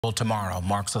Well, tomorrow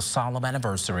marks a solemn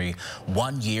anniversary,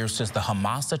 1 year since the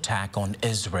Hamas attack on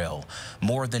Israel.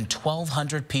 More than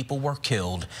 1,200 people were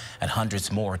killed and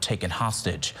hundreds more taken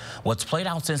hostage. What's played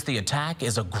out since the attack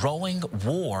is a growing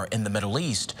war in the Middle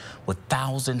East with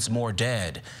thousands more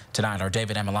dead. Tonight, our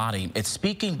David Amelati is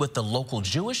speaking with the local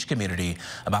Jewish community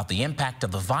about the impact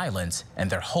of the violence and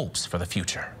their hopes for the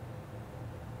future.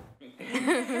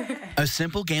 A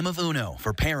simple game of Uno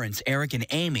for parents Eric and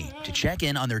Amy to check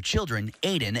in on their children,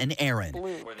 Ayden and Aaron.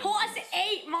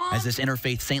 +8, Mom. As this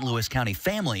interfaith St. Louis County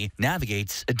family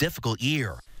navigates a difficult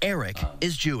year. Eric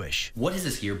is Jewish. What has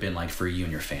this year been like for you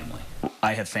and your family?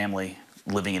 I have family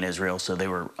living in Israel, so they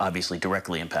were obviously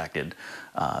directly impacted,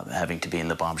 having to be in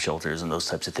the bomb shelters and those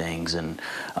types of things, and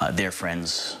their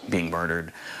friends being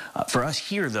murdered. For us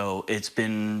here, though, it's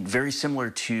been very similar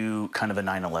to kind of a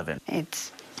 9/11.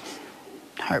 It's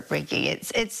heartbreaking.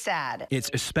 It's sad.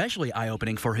 It's especially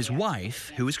eye-opening for his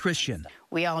wife, who is Christian.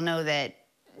 We all know that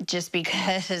just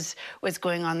because what's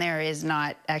going on there is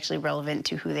not actually relevant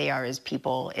to who they are as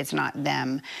people. It's not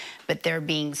them, but they're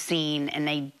being seen in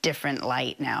a different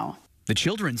light now. The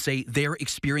children say their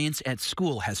experience at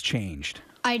school has changed.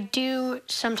 I do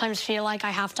sometimes feel like I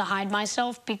have to hide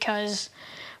myself because,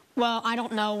 well, I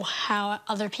don't know how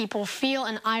other people feel,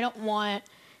 and I don't want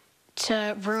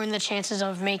to ruin the chances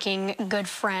of making good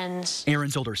friends.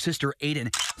 Aaron's older sister,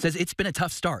 Ayden, says it's been a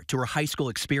tough start to her high school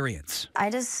experience. I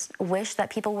just wish that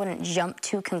people wouldn't jump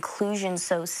to conclusions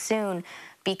so soon,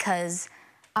 because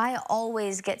I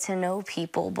always get to know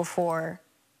people before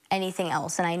anything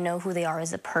else, and I know who they are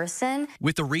as a person.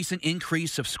 With the recent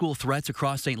increase of school threats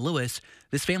across St. Louis,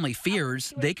 this family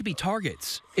fears they could be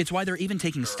targets. It's why they're even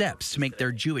taking steps to make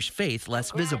their Jewish faith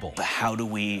less visible. How do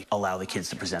we allow the kids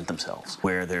to present themselves,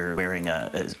 where they're wearing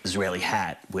an Israeli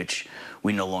hat, which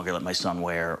we no longer let my son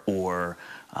wear, or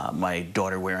my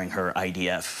daughter wearing her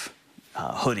IDF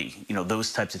hoodie,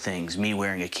 those types of things, me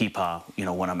wearing a kippah,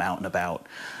 when I'm out and about.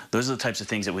 Those are the types of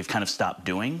things that we've kind of stopped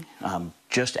doing,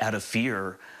 just out of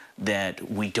fear that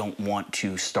we don't want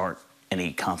to start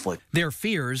any conflict. Their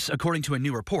fears, according to a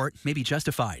new report, may be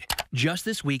justified. Just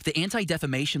this week, the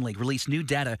Anti-Defamation League released new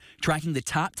data tracking the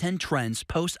top 10 trends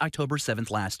post-October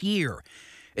 7th last year.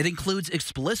 It includes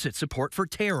explicit support for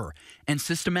terror and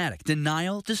systematic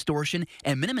denial, distortion,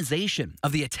 and minimization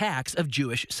of the attacks of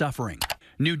Jewish suffering.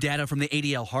 New data from the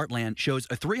ADL Heartland shows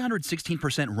a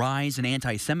 316% rise in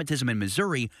anti-Semitism in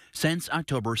Missouri since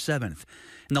October 7th.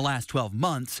 In the last 12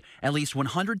 months, at least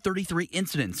 133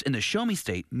 incidents in the Show Me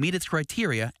State meet its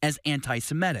criteria as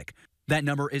anti-Semitic. That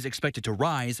number is expected to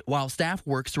rise while staff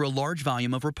works through a large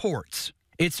volume of reports.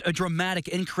 It's a dramatic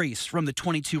increase from the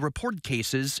 22 reported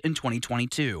cases in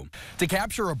 2022. To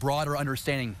capture a broader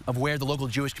understanding of where the local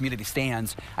Jewish community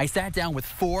stands, I sat down with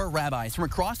 4 rabbis from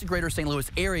across the greater St. Louis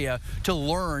area to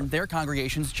learn their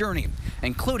congregation's journey,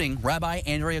 including Rabbi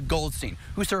Andrea Goldstein,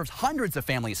 who serves hundreds of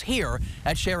families here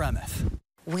at Sher Emeth.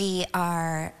 We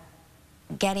are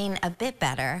getting a bit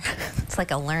better. It's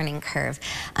like a learning curve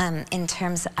in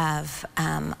terms of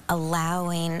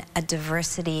allowing a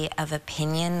diversity of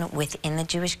opinion within the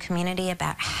Jewish community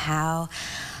about how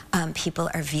people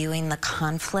are viewing the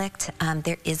conflict.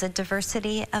 There is a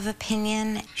diversity of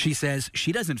opinion. She says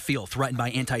she doesn't feel threatened by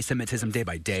anti-Semitism day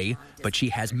by day, but she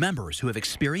has members who have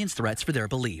experienced threats for their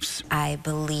beliefs. I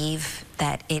believe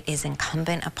that it is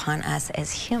incumbent upon us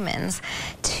as humans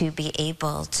to be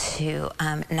able to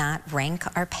not rank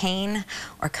our pain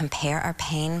or compare our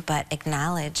pain, but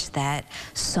acknowledge that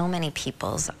so many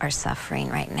peoples are suffering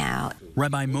right now.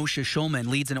 Rabbi Moshe Shulman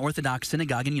leads an Orthodox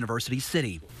synagogue in University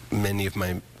City. Many of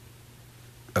my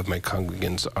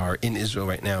congregants are in Israel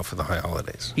right now for the high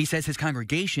holidays. He says his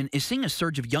congregation is seeing a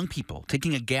surge of young people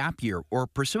taking a gap year or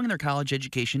pursuing their college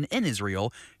education in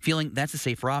Israel, feeling that's a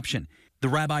safer option. The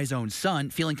rabbi's own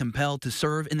son feeling compelled to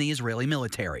serve in the Israeli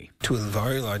military. To a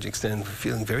very large extent, we're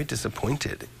feeling very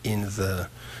disappointed in the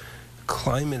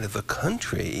climate of the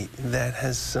country that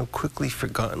has so quickly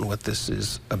forgotten what this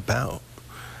is about.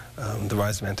 The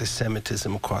rise of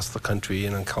anti-Semitism across the country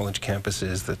and on college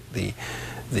campuses, that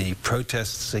the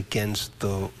protests against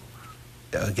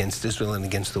Israel and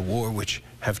against the war, which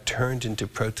have turned into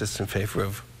protests in favor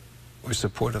of or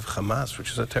support of Hamas, which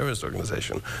is a terrorist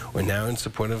organization. We're now in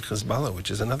support of Hezbollah,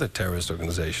 which is another terrorist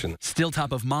organization. Still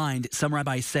top of mind, some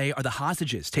rabbis say, are the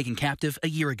hostages taken captive a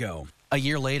year ago. A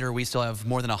year later, we still have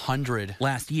more than 100.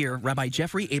 Last year, Rabbi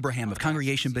Jeffrey Abraham of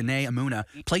Congregation B'nai Amunah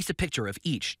placed a picture of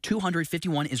each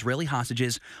 251 Israeli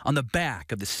hostages on the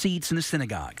back of the seats in the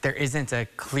synagogue. There isn't a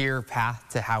clear path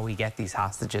to how we get these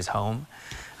hostages home,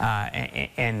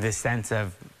 and the sense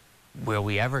of will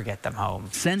we ever get them home?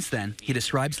 Since then, he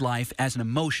describes life as an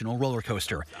emotional roller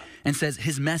coaster and says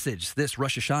his message this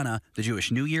Rosh Hashanah, the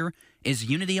Jewish New Year, is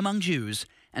unity among Jews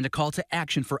and a call to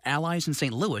action for allies in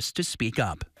St. Louis to speak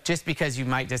up. Just because you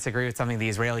might disagree with something the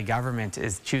Israeli government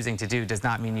is choosing to do does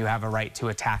not mean you have a right to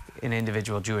attack an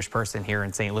individual Jewish person here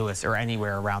in St. Louis or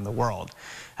anywhere around the world.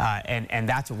 And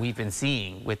that's what we've been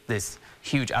seeing with this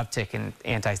huge uptick in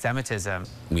anti-Semitism.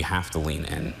 We have to lean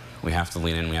in. We have to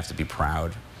lean in. We have to be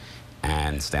proud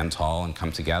and stand tall and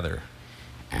come together.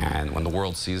 And when the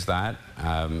world sees that,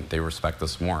 they respect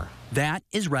us more. That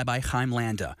is Rabbi Chaim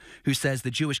Landa, who says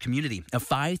the Jewish community of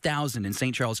 5,000 in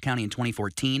St. Charles County in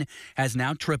 2014 has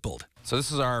now tripled. So this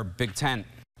is our big tent.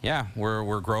 Yeah,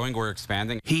 we're growing, we're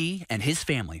expanding. He and his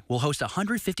family will host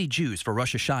 150 Jews for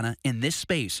Rosh Hashanah in this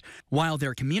space, while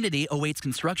their community awaits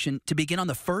construction to begin on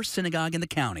the first synagogue in the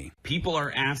county. People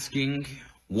are asking,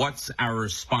 what's our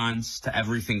response to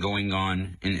everything going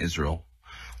on in Israel?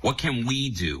 What can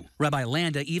we do? Rabbi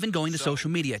Landa even going to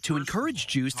social media to encourage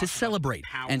Jews to celebrate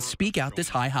and speak out this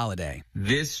high holiday.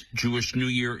 This Jewish New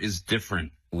Year is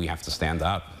different. We have to stand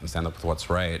up and stand up with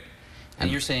what's right. And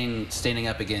you're saying standing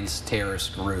up against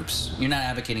terrorist groups. You're not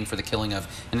advocating for the killing of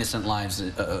innocent lives,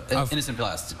 innocent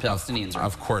Palestinians, right?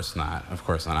 Of course not. Of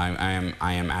course not.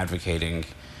 I am advocating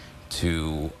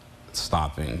to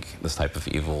stopping this type of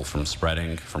evil from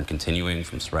spreading, from continuing,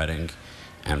 from spreading,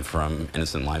 and from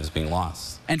innocent lives being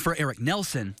lost. And for Eric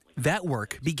Nelson, that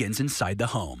work begins inside the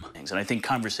home. And I think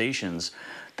conversations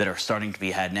that are starting to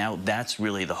be had now, that's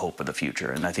really the hope of the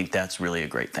future, and I think that's really a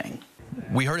great thing.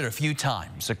 We heard it a few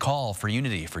times, a call for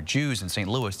unity for Jews in St.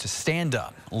 Louis to stand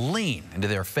up, lean into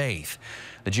their faith.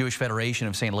 The Jewish Federation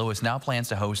of St. Louis now plans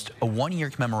to host a one-year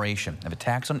commemoration of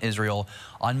attacks on Israel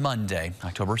on Monday,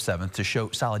 October 7th, to show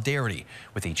solidarity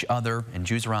with each other and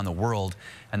Jews around the world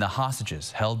and the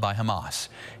hostages held by Hamas.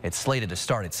 It's slated to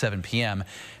start at 7 p.m.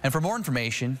 And for more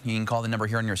information, you can call the number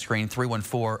here on your screen,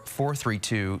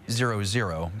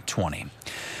 314-432-0020.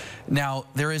 Now,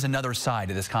 there is another side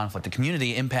to this conflict, a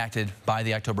community impacted by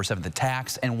the October 7th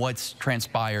attacks and what's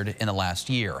transpired in the last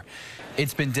year.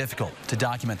 It's been difficult to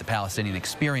document the Palestinian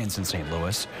experience in St.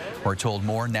 Louis. We're told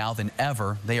more now than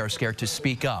ever they are scared to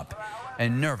speak up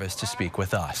and nervous to speak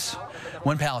with us.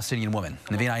 One Palestinian woman,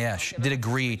 Naveen Ayesh, did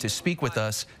agree to speak with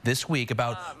us this week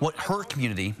about what her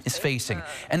community is facing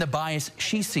and the bias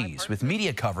she sees with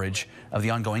media coverage of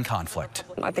the ongoing conflict.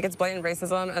 I think it's blatant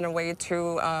racism and a way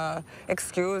to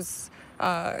excuse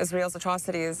Israel's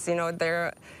atrocities. You know,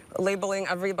 they're labeling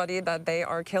everybody that they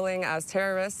are killing as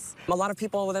terrorists. A lot of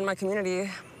people within my community,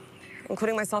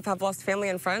 including myself, have lost family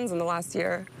and friends in the last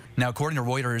year. Now, according to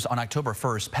Reuters, on October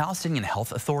 1st, Palestinian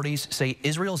health authorities say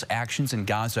Israel's actions in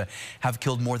Gaza have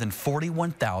killed more than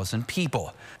 41,000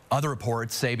 people. Other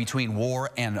reports say between war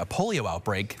and a polio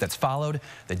outbreak that's followed,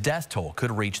 the death toll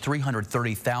could reach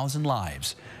 330,000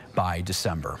 lives by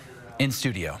December. In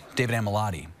studio, David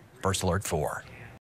Amilati, First Alert 4.